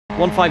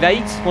158,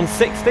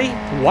 160.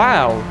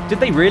 Wow, did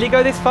they really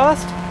go this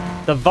fast?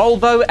 The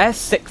Volvo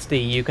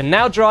S60. You can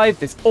now drive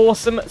this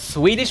awesome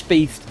Swedish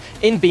beast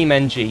in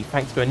BeamNG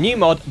thanks to a new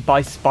mod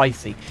by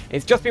Spiicy.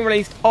 It's just been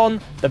released on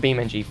the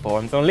BeamNG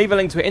forums. I'll leave a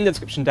link to it in the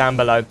description down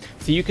below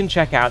so you can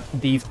check out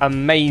these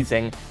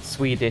amazing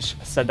Swedish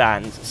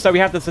sedans. So we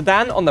have the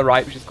sedan on the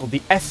right, which is called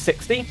the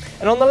S60,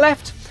 and on the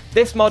left,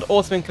 this mod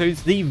also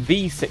includes the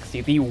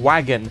V60, the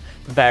wagon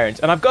variant.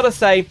 And I've got to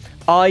say,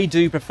 I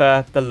do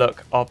prefer the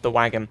look of the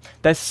wagon.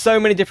 There's so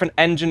many different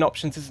engine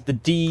options. This is the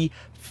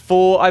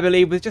D4, I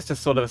believe, with just a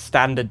sort of a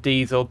standard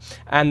diesel.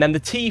 And then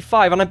the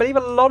T5, and I believe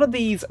a lot of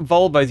these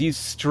Volvos use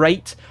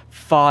straight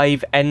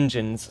 5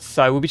 engines.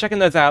 So we'll be checking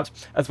those out,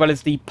 as well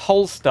as the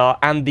Polestar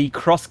and the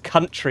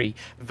cross-country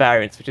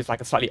variants, which is like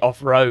a slightly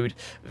off-road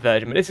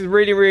version. But this is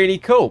really, really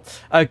cool.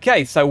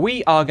 Okay, so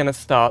we are going to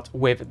start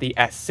with the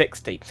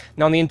S60.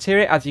 Now on the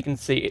interior, as you can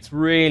see, it's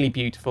really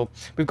beautiful.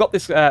 We've got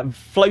this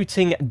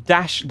floating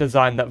dash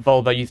design that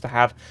Volvo used to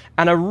have,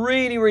 and a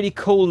really, really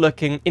cool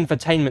looking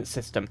infotainment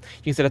system.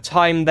 You can see the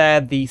time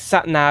there, the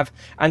sat-nav,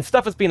 and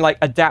stuff has been like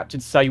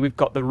adapted, so we've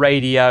got the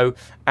radio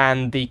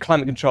and the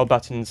climate control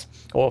buttons,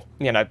 or,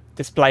 you know,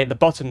 display at the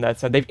bottom there.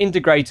 So they've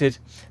integrated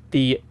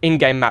the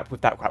in-game map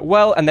with that quite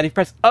well. And then if you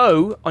press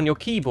O on your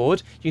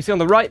keyboard, you can see on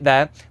the right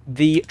there,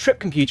 the trip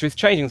computer is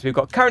changing. So we've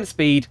got current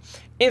speed,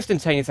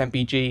 instantaneous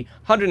MPG,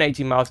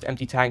 180 miles to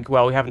empty tank.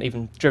 Well, we haven't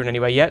even driven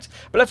anywhere yet,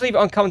 but let's leave it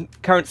on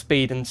current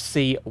speed and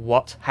see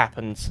what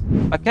happens.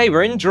 Okay,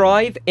 we're in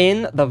drive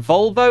in the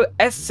Volvo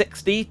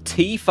S60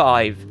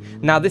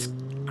 T5. Now this,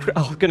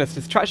 oh goodness,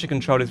 this traction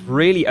control is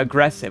really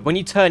aggressive. When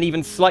you turn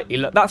even slightly,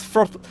 look, that's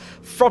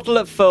throttle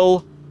at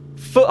full,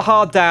 foot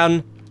hard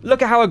down.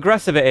 Look at how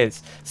aggressive it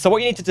is. So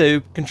what you need to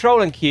do,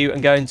 Control and Q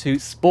and go into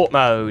sport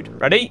mode.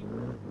 Ready?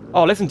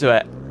 Oh, listen to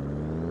it.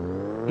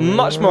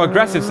 Much more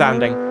aggressive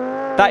sounding.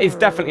 That is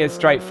definitely a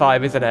straight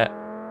 5, isn't it?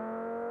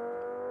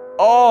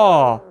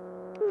 Oh,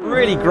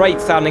 really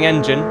great sounding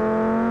engine.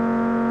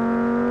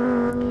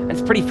 And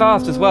it's pretty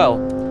fast as well.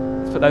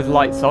 Let's put those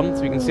lights on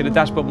so we can see the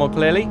dashboard more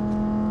clearly.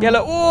 Yeah,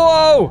 look.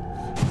 Whoa!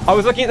 I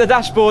was looking at the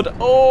dashboard.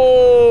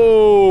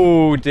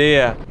 Oh,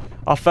 dear.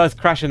 Our first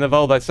crash in the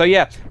Volvo. So,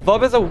 yeah,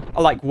 Volvos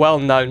are like, well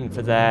known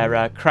for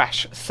their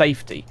crash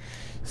safety.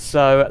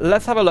 So,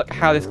 let's have a look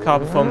how this car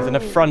performs in a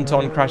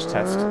front-on crash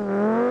test.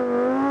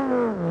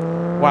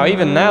 Wow,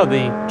 even now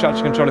the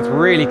traction control is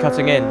really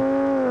cutting in.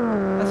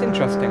 That's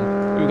interesting.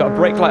 We've got a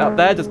brake light up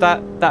there. Does that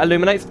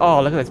illuminates?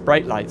 Oh, look at those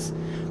brake lights.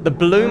 The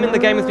bloom in the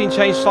game has been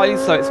changed slightly,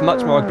 so it's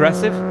much more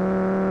aggressive.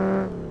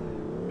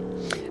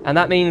 And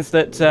that means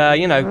that,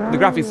 you know, the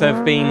graphics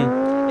have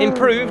been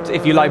improved,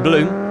 if you like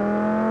bloom.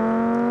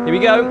 Here we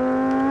go.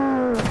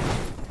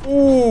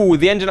 Ooh,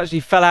 the engine actually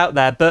fell out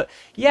there. But,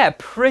 yeah,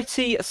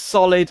 pretty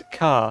solid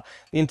car.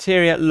 The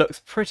interior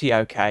looks pretty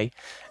okay.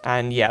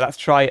 And, yeah, let's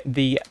try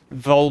the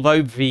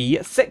Volvo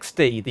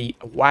V60, the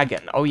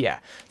wagon. Oh, yeah.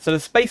 So the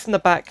space in the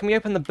back. Can we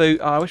open the boot?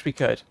 Oh, I wish we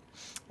could.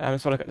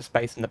 Let's have a look at the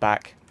space in the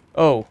back.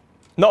 Oh,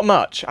 not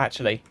much,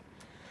 actually.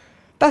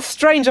 That's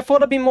strange. I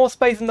thought there'd be more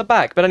space in the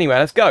back. But anyway,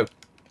 let's go.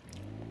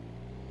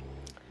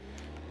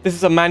 This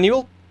is a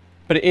manual,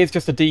 but it is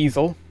just a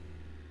diesel.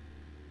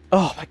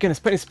 Oh my goodness,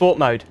 put in sport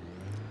mode.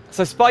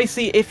 So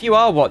Spiicy, if you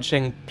are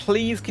watching,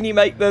 please can you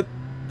make the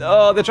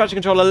traction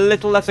control a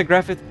little less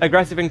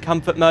aggressive in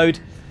comfort mode?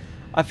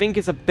 I think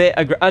it's a bit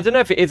I don't know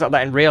if it is like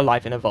that in real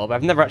life in a Volvo.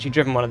 I've never actually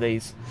driven one of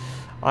these.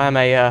 I am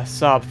a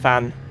Saab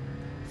fan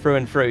through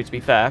and through, to be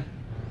fair.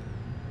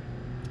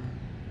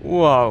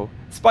 Whoa.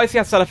 Spiicy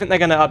has said I think they're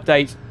going to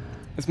update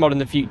this mod in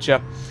the future.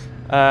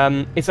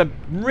 It's a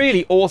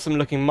really awesome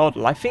looking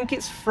model. I think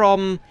it's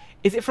from,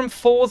 is it from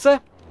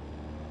Forza?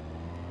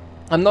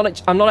 I'm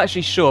not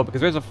actually sure,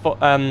 because there's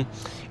a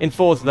in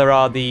Forza there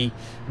are the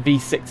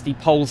V60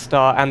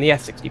 Polestar and the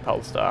S60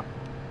 Polestar.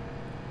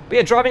 But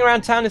yeah, driving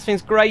around town, this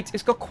thing's great.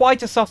 It's got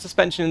quite a soft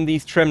suspension in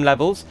these trim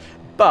levels,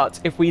 but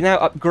if we now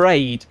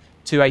upgrade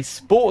to a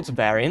sport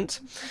variant,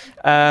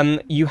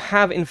 you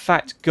have in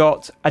fact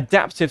got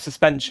adaptive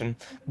suspension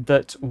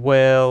that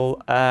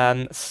will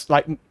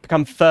like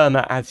become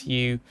firmer as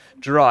you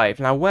drive.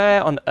 Now,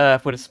 where on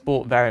earth would a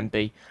sport variant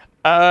be?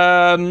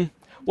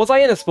 Was I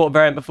in a sport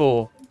variant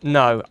before?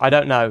 No, I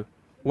don't know.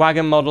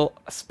 Wagon model,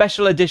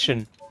 special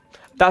edition.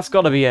 That's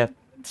got to be a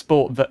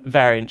sport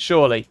variant,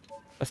 surely.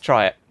 Let's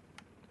try it.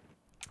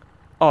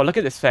 Oh, look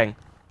at this thing.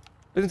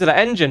 Listen to that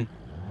engine.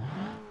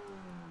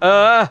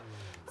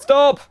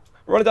 Stop!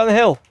 Run it down the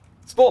hill.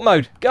 Sport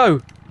mode, go.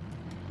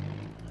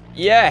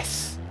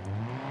 Yes.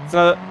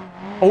 So,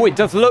 oh, it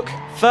does look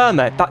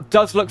firmer. That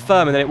does look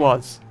firmer than it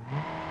was.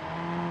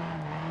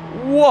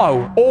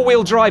 Whoa,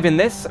 all-wheel drive in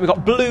this. We've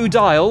got blue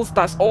dials.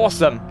 That's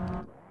awesome.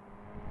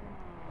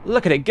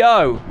 Look at it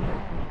go.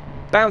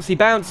 Bouncy,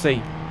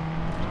 bouncy.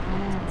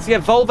 So yeah,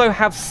 Volvo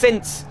have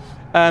since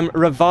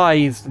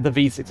revised the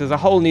V60. There's a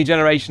whole new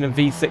generation of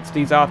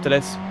V60s after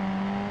this.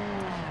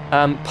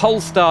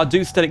 Polestar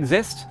do still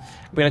exist.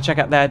 We're going to check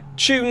out their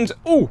tuned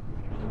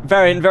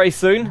variant very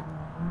soon.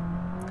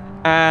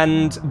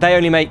 And they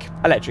only make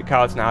electric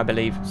cars now, I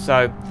believe.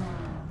 So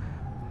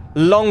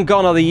Long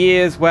gone are the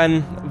years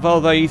when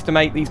Volvo used to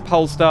make these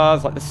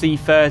Polestars like the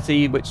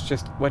C30, which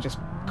were just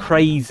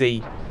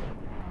crazy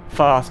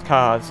fast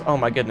cars. Oh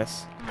my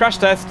goodness. Crash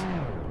test.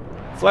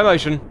 Slow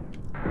motion.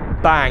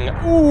 Bang.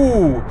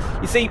 Ooh!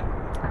 You see,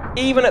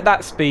 even at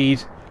that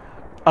speed,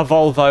 a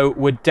Volvo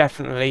would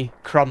definitely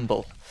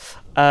crumble.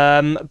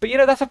 But you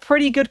know, that's a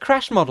pretty good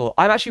crash model.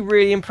 I'm actually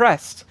really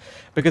impressed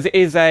because it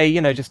is a, you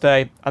know, just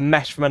a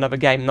mesh from another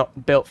game,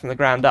 not built from the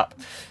ground up.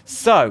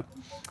 So,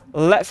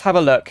 let's have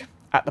a look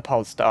at the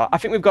Polestar. I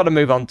think we've got to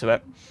move on to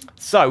it.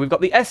 So, we've got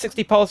the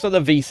S60 Polestar,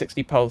 the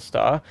V60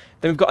 Polestar.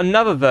 Then we've got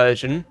another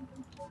version,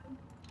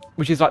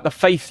 which is like the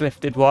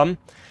facelifted one.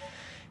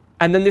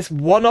 And then this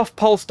one-off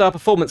Polestar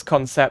performance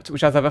concept,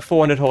 which has over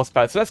 400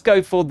 horsepower. So let's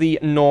go for the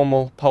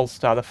normal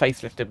Polestar, the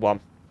facelifted one.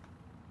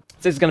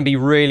 So this is going to be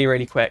really,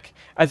 really quick.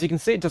 As you can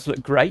see, it does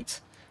look great.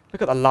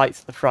 Look at the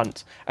lights at the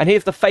front. And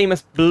here's the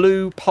famous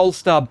blue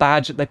Polestar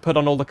badge that they put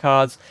on all the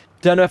cars.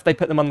 Don't know if they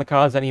put them on the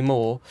cars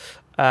anymore.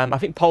 I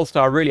think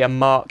Polestar are really a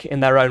mark in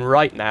their own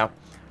right now.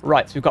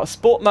 Right, so we've got a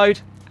sport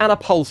mode and a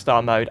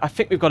Polestar mode. I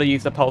think we've got to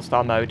use the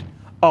Polestar mode.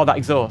 Oh, that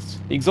exhaust.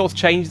 The exhaust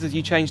changes as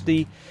you change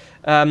the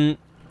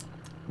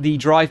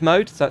drive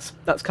mode. So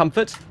that's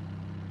comfort.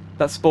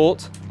 That's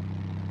sport.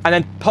 And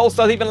then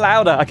Polestar's even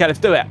louder. Okay, let's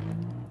do it.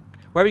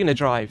 Where are we going to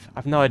drive? I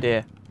have no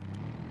idea.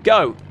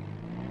 Go.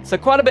 So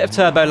quite a bit of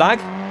turbo lag.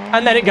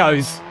 And then it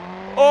goes.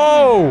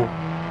 Oh!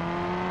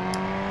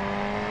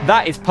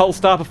 That is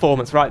Polestar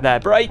performance right there.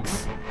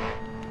 Brakes.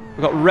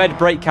 We've got red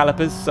brake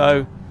calipers,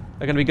 so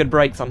they're going to be good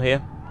brakes on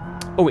here.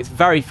 Oh, it's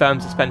very firm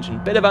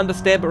suspension. Bit of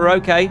understeer, but we're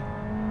okay.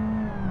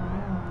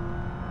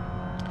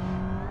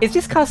 Is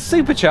this car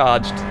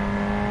supercharged?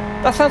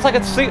 That sounds like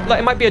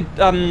it might be a...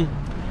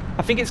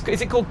 I think it's...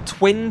 Is it called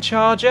twin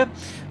charger?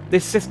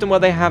 This system where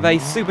they have a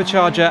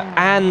supercharger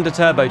and a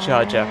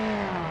turbocharger.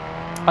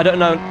 I don't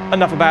know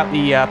enough about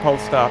the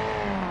Polestar.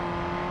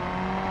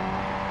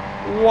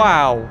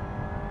 Wow.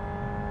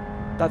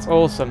 That's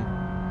awesome.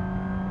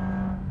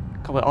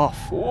 Got it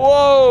off.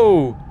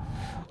 Whoa!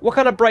 What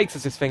kind of brakes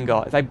has this thing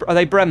got? Are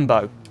they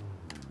Brembo?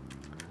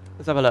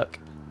 Let's have a look.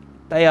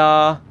 They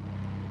are...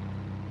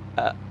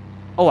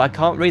 oh, I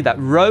can't read that.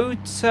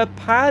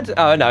 Rotopad?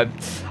 Oh, no.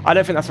 I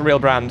don't think that's a real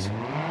brand.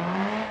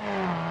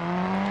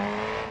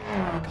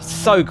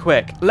 So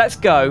quick. Let's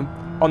go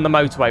on the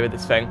motorway with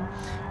this thing.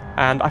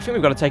 And I think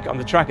we've got to take it on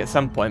the track at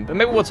some point. But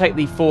maybe we'll take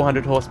the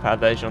 400 horsepower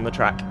version on the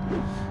track.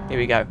 Here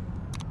we go.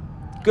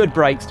 Good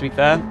brakes, to be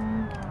fair.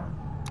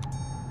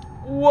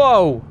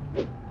 Whoa!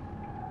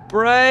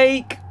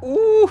 Brake!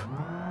 Ooh!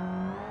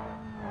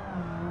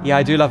 Yeah,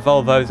 I do love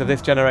Volvos of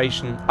this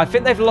generation. I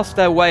think they've lost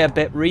their way a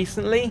bit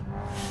recently.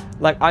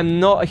 Like, I'm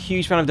not a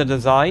huge fan of the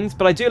designs,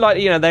 but I do like,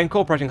 you know, they're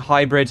incorporating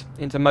hybrid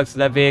into most of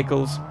their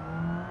vehicles.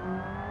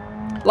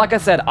 Like I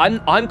said,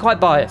 I'm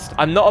quite biased.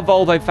 I'm not a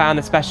Volvo fan,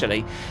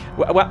 especially.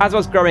 As I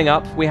was growing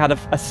up, we had a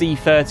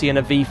C30 and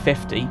a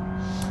V50.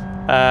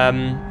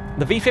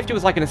 The V50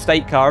 was like an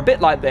estate car, a bit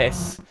like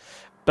this,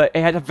 but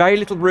it had a very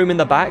little room in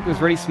the back. It was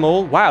really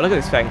small. Wow, look at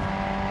this thing.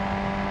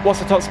 What's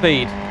the top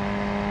speed?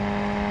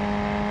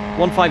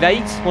 158?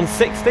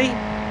 160?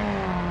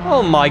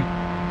 Oh my...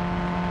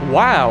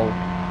 Wow.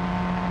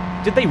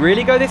 Did they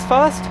really go this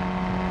fast?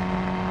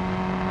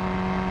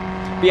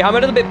 But yeah, I'm a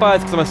little bit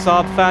biased because I'm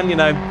a Saab fan, you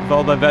know,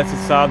 Volvo versus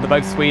Saab, they're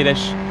both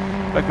Swedish,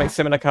 both make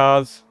similar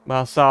cars.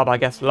 Well, Saab, I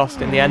guess,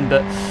 lost in the end,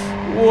 but...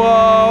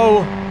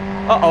 Whoa!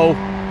 Uh-oh.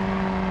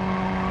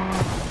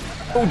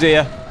 Oh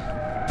dear.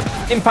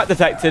 Impact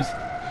detected.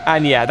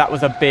 And yeah, that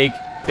was a big,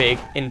 big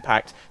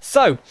impact.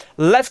 So,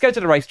 let's go to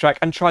the racetrack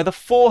and try the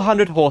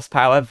 400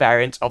 horsepower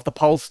variant of the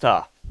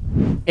Polestar.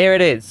 Here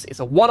it is. It's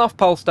a one-off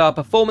Polestar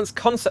performance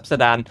concept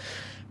sedan,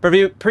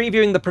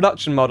 previewing the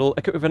production model,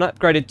 equipped with an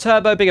upgraded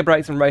turbo, bigger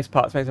brakes and race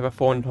parts, makes over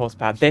 400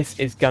 horsepower. This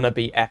is going to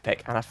be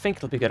epic, and I think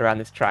it'll be good around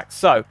this track.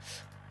 So,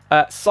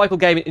 cycle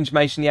game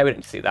information, yeah, we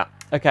didn't see that.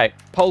 Okay,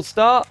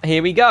 Polestar,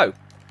 here we go.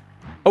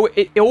 Oh,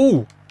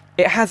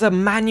 it has a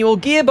manual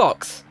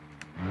gearbox.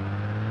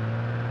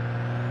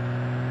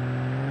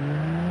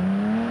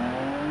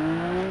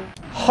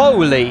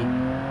 Holy.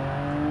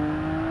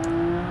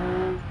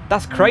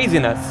 That's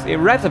craziness. It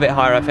revs a bit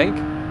higher, I think.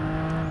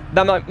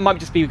 That might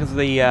just be because of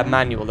the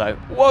manual, though.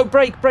 Whoa,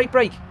 brake, brake,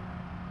 brake.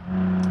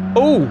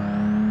 Oh,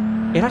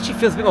 it actually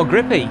feels a bit more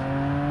grippy.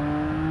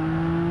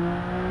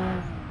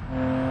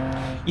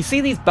 You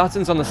see these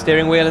buttons on the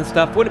steering wheel and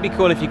stuff? Wouldn't it be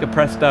cool if you could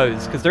press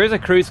those? Because there is a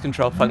cruise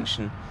control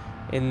function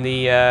in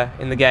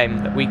the game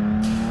that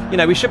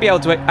we should be able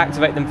to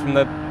activate them from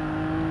the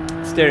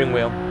steering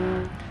wheel.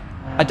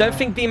 I don't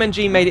think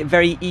BeamNG made it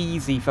very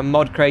easy for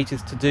mod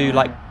creators to do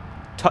like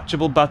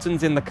touchable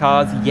buttons in the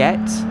cars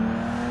yet.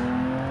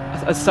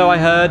 So I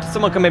heard.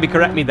 Someone can maybe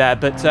correct me there,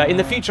 but in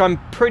the future I'm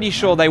pretty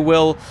sure they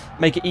will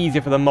make it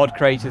easier for the mod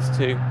creators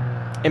to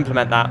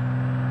implement that.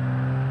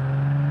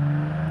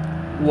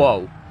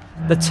 Whoa.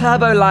 The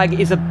turbo lag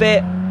is a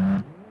bit...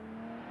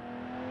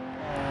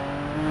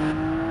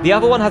 The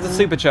other one has a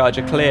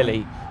supercharger,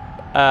 clearly.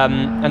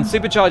 And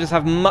superchargers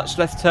have much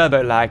less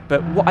turbo lag,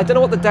 but I don't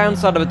know what the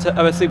downside of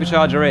a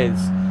supercharger is.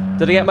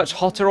 Did it get much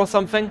hotter or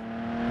something?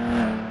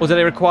 Or do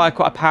they require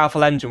quite a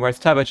powerful engine, whereas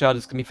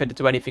turbochargers can be fitted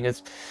to anything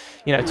as,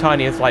 you know,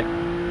 tiny as like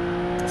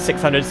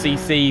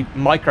 600cc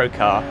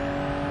microcar?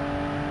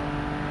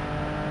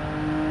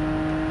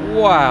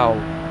 Wow.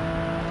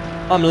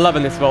 I'm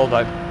loving this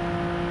Volvo.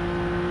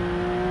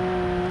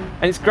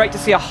 And it's great to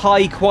see a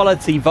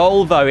high-quality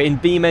Volvo in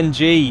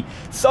BeamNG.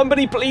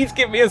 Somebody please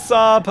give me a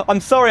sub.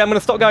 I'm sorry, I'm going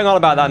to stop going on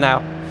about that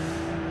now.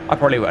 I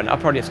probably won't. I'll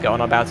probably just go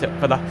on about it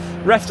for the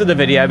rest of the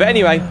video. But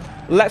anyway,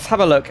 let's have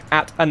a look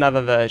at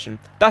another version.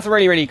 That's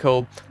really, really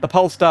cool. The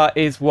Polestar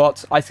is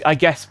what I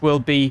guess will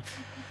be,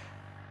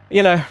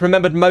 you know,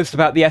 remembered most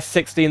about the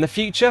S60 in the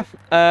future.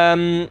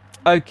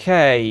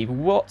 Okay,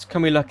 what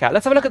can we look at?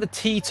 Let's have a look at the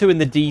T2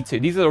 and the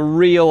D2. These are the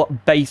real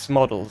base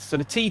models. So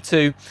the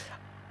T2...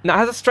 now, it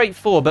has a straight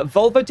 4, but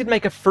Volvo did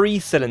make a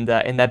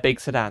 3-cylinder in their big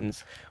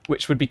sedans,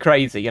 which would be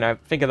crazy, you know,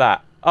 think of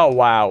that. Oh,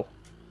 wow.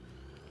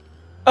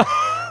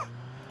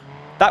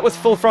 That was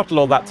full throttle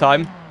all that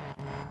time.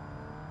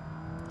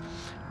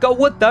 Got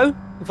wood, though.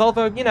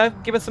 Volvo, you know,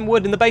 give us some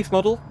wood in the base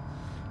model.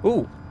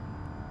 Ooh.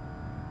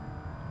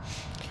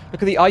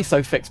 Look at the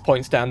ISOFIX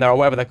points down there, or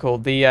whatever they're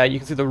called. The you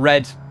can see the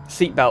red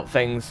seatbelt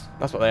things.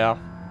 That's what they are.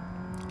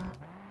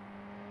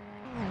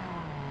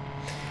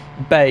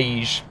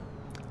 Beige.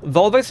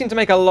 Volvo seem to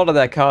make a lot of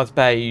their cars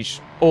beige,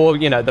 or,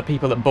 you know, the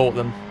people that bought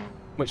them,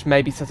 which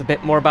maybe says a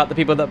bit more about the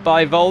people that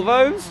buy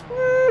Volvos.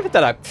 I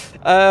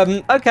don't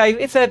know. Okay,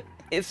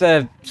 it's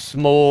a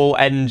small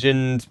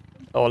engined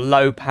or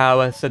low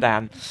power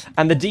sedan,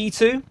 and the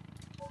D2.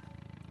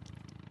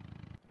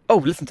 Oh,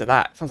 listen to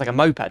that! Sounds like a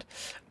moped.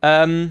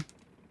 Hang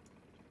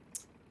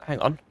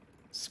on,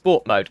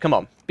 sport mode. Come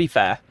on, be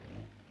fair.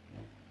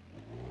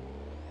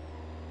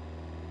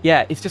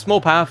 Yeah, it's just more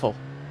powerful.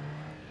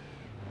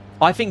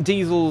 I think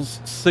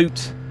diesels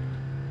suit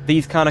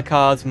these kind of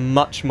cars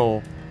much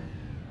more.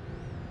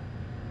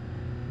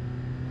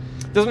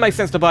 Doesn't make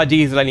sense to buy a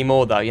diesel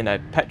anymore, though. You know,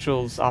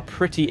 petrols are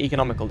pretty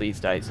economical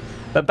these days.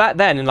 But back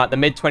then, in like the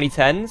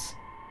mid-2010s,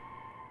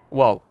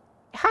 whoa,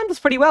 it handles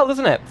pretty well,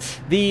 doesn't it?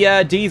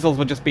 The diesels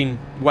would just been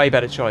way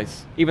better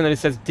choice, even though it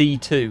says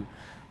D2,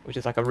 which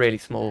is like a really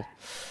small,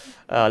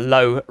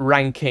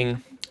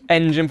 low-ranking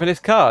engine for this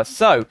car.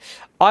 So,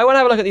 I want to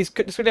have a look at these.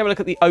 Just going to have a look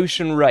at the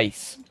Ocean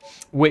Race,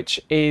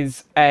 which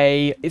is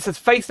it says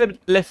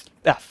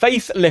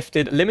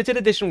facelifted limited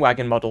edition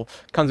wagon model,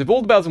 comes with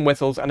all the bells and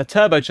whistles and a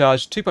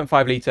turbocharged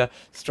 2.5 litre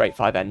straight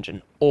 5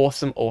 engine.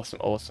 Awesome, awesome,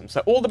 awesome.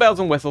 So all the bells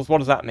and whistles, what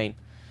does that mean?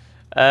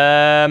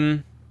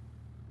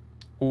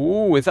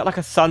 Ooh, is that like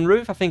a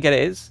sunroof? I think it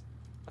is.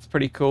 That's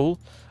pretty cool.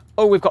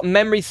 Oh, we've got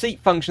memory seat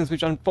functions,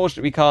 which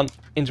unfortunately we can't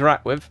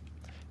interact with.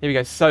 Here we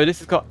go. So this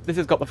has got the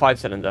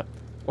 5-cylinder.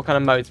 What kind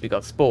of modes have we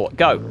got? Sport.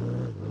 Go.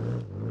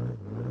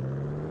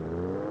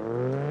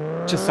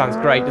 Just sounds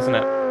great, doesn't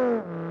it?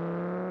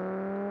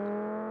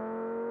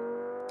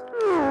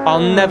 I'll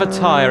never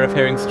tire of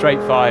hearing straight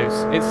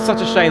 5s. It's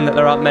such a shame that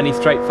there aren't many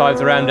straight 5s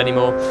around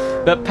anymore.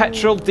 But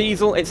petrol,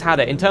 diesel, it's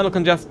had it. Internal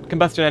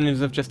combustion engines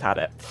have just had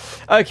it.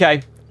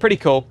 Okay, pretty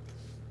cool.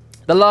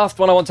 The last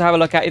one I want to have a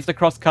look at is the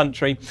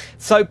cross-country.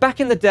 So back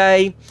in the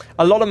day,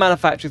 a lot of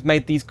manufacturers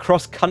made these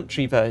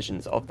cross-country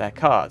versions of their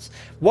cars.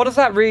 What does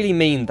that really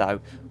mean, though?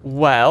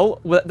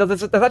 Well,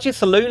 there's actually a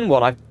saloon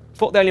one. I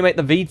thought they only make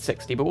the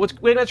V60, but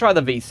we're going to try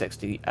the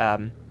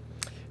V60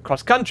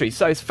 cross-country.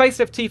 So it's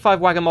facelift T5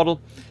 wagon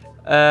model.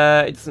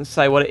 It doesn't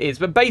say what it is,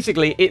 but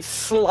basically it's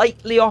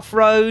slightly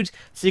off-road,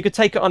 so you could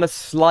take it on a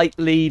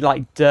slightly,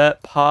 like,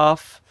 dirt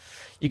path.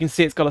 You can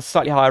see it's got a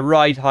slightly higher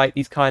ride height,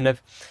 these kind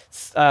of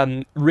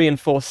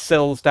reinforced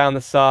sills down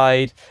the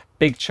side,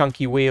 big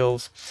chunky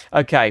wheels.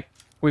 Okay,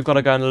 we've got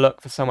to go and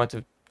look for somewhere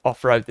to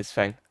off-road this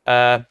thing.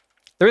 There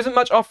isn't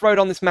much off-road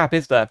on this map,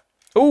 is there?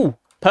 Ooh,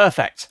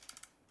 perfect.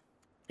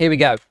 Here we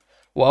go.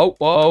 Whoa,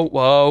 whoa,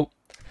 whoa.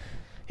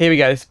 Here we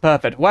go, this is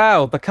perfect.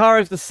 Wow, the car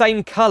is the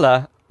same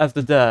colour as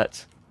the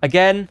dirt.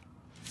 Again,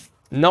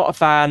 not a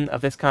fan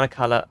of this kind of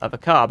colour of a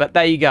car, but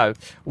there you go.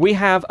 We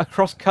have a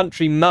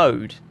cross-country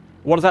mode.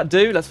 What does that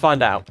do? Let's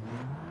find out.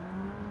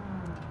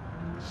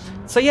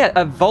 So yeah,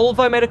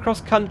 Volvo made a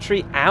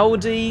cross-country,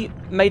 Audi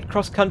made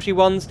cross-country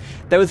ones.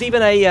 There was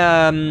even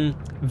a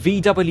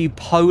VW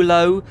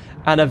Polo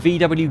and a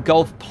VW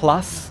Golf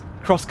Plus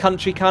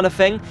cross-country kind of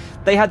thing.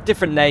 They had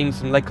different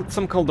names, and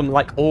some called them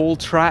like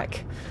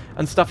all-track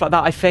and stuff like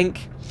that, I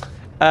think.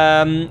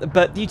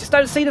 But you just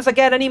don't see this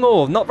again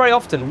anymore. Not very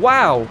often.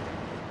 Wow,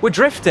 we're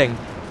drifting.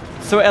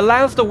 So it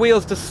allows the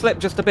wheels to slip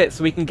just a bit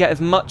so we can get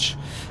as much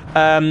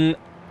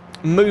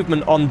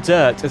movement on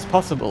dirt as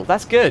possible.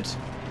 That's good.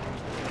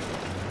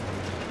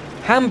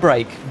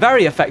 Handbrake.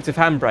 Very effective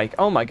handbrake.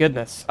 Oh my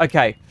goodness.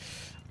 Okay.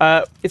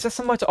 Is there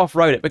somewhere to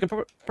off-road it? We're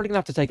probably going to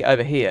have to take it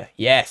over here.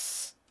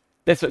 Yes.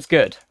 This looks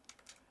good.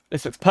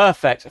 This looks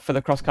perfect for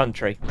the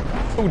cross-country.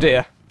 Oh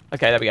dear.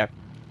 Okay, there we go.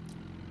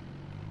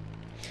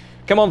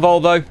 Come on,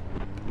 Volvo.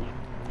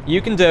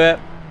 You can do it.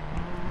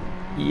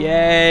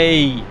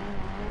 Yay.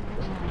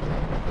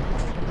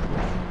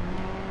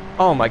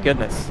 Oh my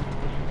goodness.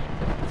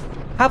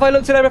 Have I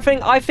looked at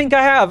everything? I think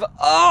I have.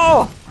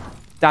 Oh!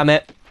 Damn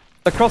it.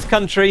 The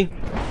cross-country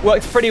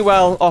works pretty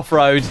well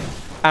off-road,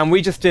 and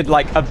we just did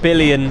like a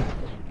billion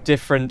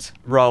different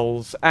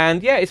rolls.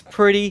 And yeah, it's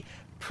pretty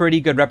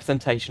good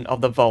representation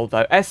of the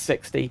Volvo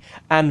S60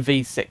 and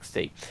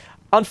V60.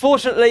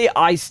 Unfortunately,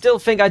 I still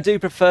think I do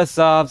prefer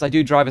Saabs. I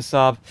do drive a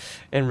Saab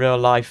in real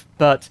life,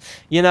 but,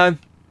 you know,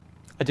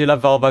 I do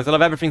love Volvos. I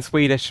love everything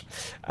Swedish.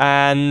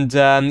 And,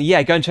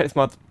 yeah, go and check this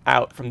mod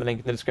out from the link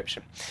in the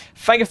description.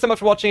 Thank you so much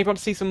for watching. If you want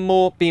to see some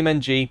more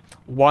BeamNG,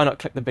 why not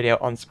click the video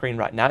on screen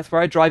right now? It's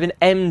where I drive an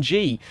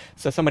MG.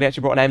 So somebody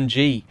actually brought an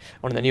MG,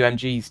 one of the new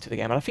MGs to the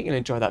game, and I think you'll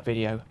enjoy that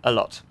video a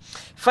lot.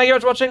 Thank you very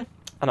much for watching,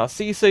 and I'll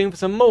see you soon for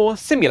some more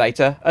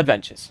simulator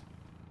adventures.